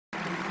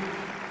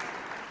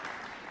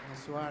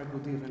Bonsoir,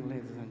 good evening,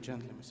 ladies and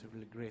gentlemen. It's a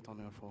really great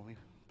honor for me to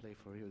play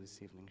for you this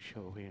evening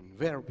show here in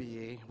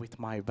Verbier with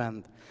my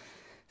band.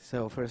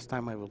 So first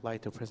time I would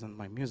like to present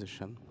my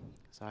musician.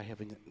 So I have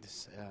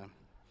this,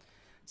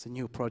 it's a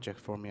new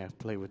project for me. I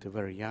play with a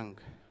very young,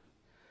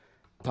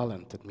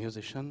 talented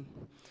musician.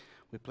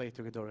 We played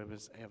together I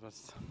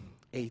was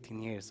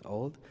 18 years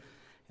old,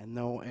 and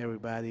now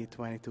everybody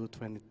 22,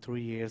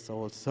 23 years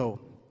old. So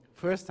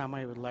first time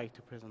I would like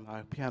to present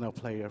our piano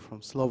player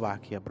from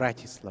Slovakia,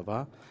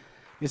 Bratislava,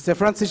 Mr.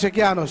 Frantisek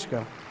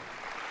Janoska.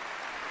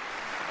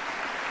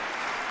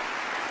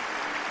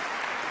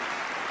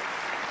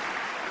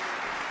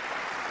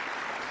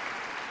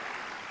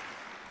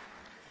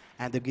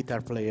 And the guitar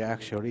player,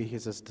 actually,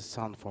 he's just the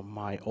son from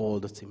my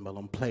old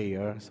cymbalom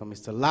player, so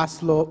Mr.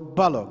 Laszlo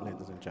Balog,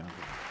 ladies and gentlemen.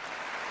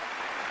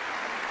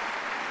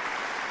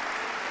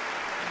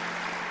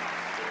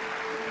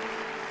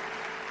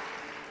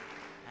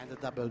 And the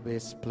double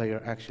bass player,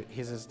 actually,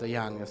 he's just the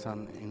youngest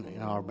son in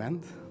our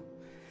band.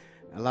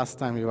 Last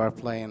time we were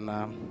playing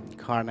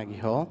Carnegie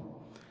Hall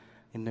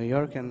in New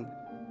York, and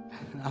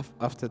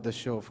after the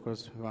show, of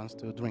course, he wants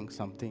to drink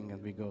something,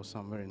 and we go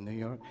somewhere in New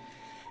York.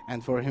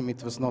 And for him,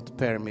 it was not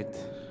permit.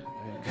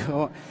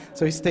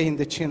 So he stayed in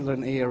the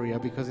children area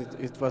because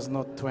it was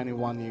not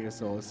 21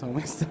 years old. So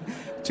Mr.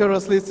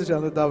 Choros Listić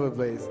on the double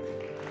bass.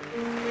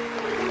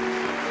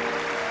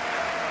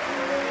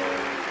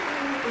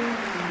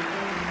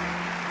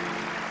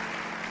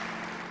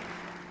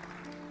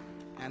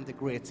 And the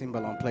great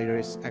cymbalom player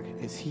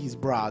is his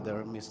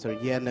brother, Mr.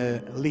 Jene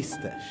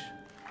Listić.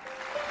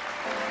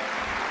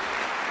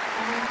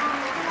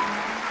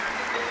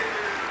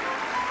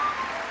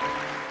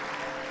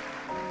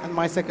 And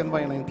my second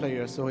violin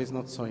player, so he's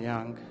not so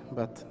young,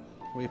 but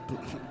we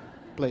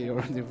play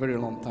already a very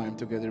long time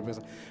together.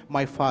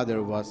 My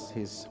father was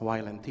his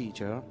violin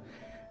teacher,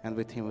 and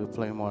with him we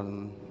play more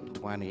than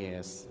 20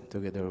 years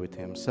together with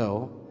him.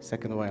 So,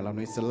 second violin,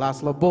 Mr.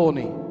 Laszlo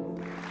Boni.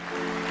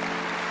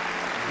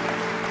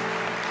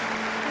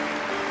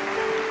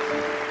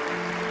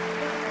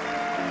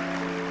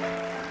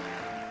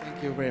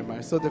 Thank you very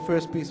much. So the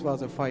first piece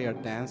was a fire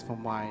dance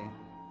from my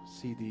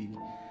CD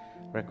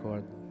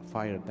record,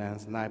 Fire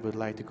Dance, and I would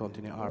like to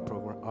continue our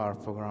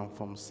program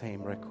from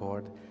same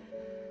record.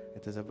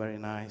 It is a very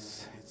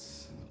nice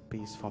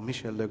piece from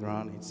Michel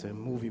Legrand. It's a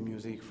movie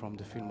music from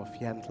the film of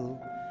Yentl,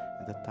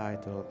 and the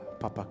title,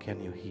 Papa,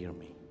 Can You Hear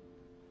Me?